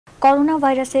Corona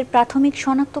ভাইরাসের প্রাথমিক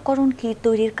শনাক্তকরণ কিট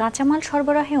তৈরির কাঁচামাল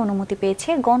সরবরাহে অনুমতি পেয়েছে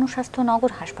গণস্বাস্থ্য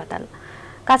নগর হাসপাতাল।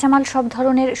 কাঁচামাল সব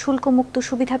ধরনের শুল্কমুক্ত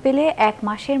সুবিধা পেলে 1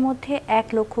 মাসের মধ্যে 1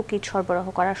 লক্ষ কিট সরবরাহ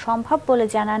করা সম্ভব বলে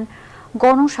জানান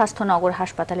গণস্বাস্থ্য নগর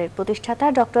হাসপাতালের প্রতিষ্ঠাতা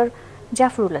ডক্টর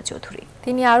জাফরুল্লাহ চৌধুরী।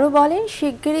 তিনি আরও বলেন,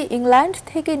 শিগগিরই ইংল্যান্ড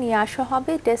থেকে নিয়ে আসা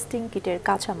হবে টেস্টিং কিটের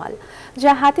কাঁচামাল,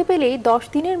 যা হাতে পেলেই 10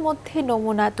 দিনের মধ্যে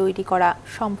নমুনা তৈরি করা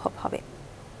সম্ভব হবে।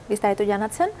 বিস্তারিত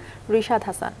জানাচ্ছেন রিশাদ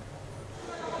হাসান।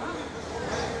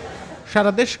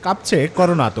 সারা দেশ কাঁপছে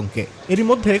করোনা আতঙ্কে। এরই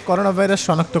মধ্যে করোনা ভাইরাস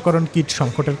শনাক্তকরণ কিট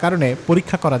সংকটের কারণে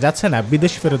পরীক্ষা করা যাচ্ছে না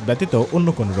বিদেশ ফেরত ব্যতীত অন্য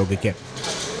কোনো রোগীকে।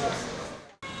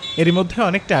 এরই মধ্যে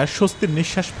অনেকটা স্বস্তির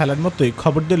নিঃশ্বাস ফেলার মতোই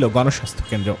খবর দিল গণস্বাস্থ্য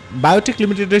কেন্দ্র। বায়োটেক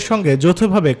লিমিটেডের সঙ্গে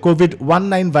যৌথভাবে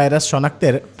কোভিড-19 ভাইরাস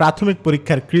শনাক্তের প্রাথমিক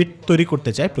পরীক্ষার কিট তৈরি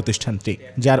করতে চায় প্রতিষ্ঠানটি,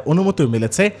 যার অনুমতিও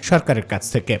মিলেছে সরকারের কাছ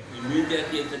থেকে।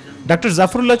 ডক্টর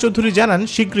জাফরুল্লাহ চৌধুরী জানান,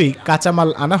 শীঘ্রই কাঁচামাল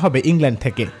আনা হবে ইংল্যান্ড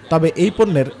থেকে, তবে এই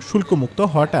পণ্যের শুল্কমুক্ত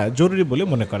হওয়াটা জরুরি বলে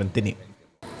মনে করেন তিনি।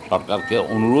 সরকারকে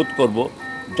অনুরোধ করব,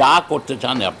 যা করতে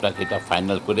চান আপনাকে এটা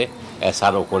ফাইনাল করে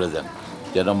এসআরও করে দেন,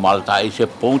 যেন মালটা এসে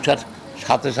পৌঁছার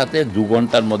সাথে সাথে 2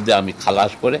 ঘন্টার মধ্যে আমি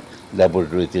খালাস করে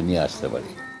ল্যাবরেটরিতে নিয়ে আসতে পারি।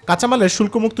 কাঁচামালের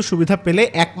শুল্কমুক্ত সুবিধা পেলে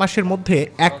 1 মাসের মধ্যে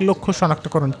 1 লক্ষ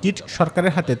শনাক্তকরণ কিট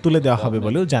সরকারের হাতে তুলে দেওয়া হবে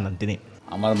বলেও জানান তিনি।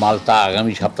 আমার মালটা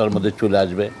আগামী সপ্তাহের মধ্যে চলে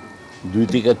আসবে, 2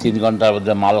 থেকে 3 ঘন্টার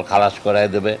মধ্যে মাল খালাস করায়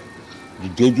দেবে।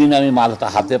 যেদিন আমি মালটা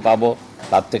হাতে পাবো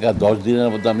তার থেকে 10 দিনের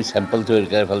মধ্যে আমি স্যাম্পল তৈরি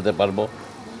করে ফেলতে পারবো।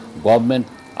 গভর্নমেন্ট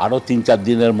আরও 3-4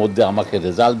 দিনের মধ্যে আমাকে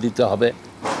রেজাল্ট দিতে হবে,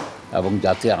 এবং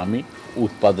যাতে আমি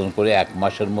উৎপাদন করে 1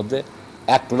 মাসের মধ্যে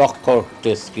 1 লক্ষ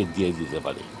টেস্ট কিট দিয়ে দিতে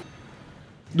পারি।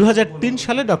 2003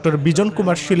 সালে doctor Bijan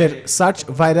Kumar শীলের search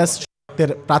virus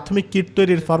শনাক্তের প্রাথমিক কিট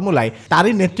তৈরির ফর্মুলায়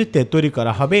তারই নেতৃত্বে তৈরি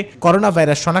করা হবে করোনা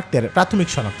ভাইরাস শনাক্তের প্রাথমিক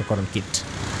শনাক্তকরণ কিট।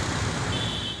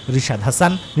 রিশাদ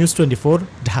হাসান, নিউজ 24,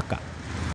 ঢাকা।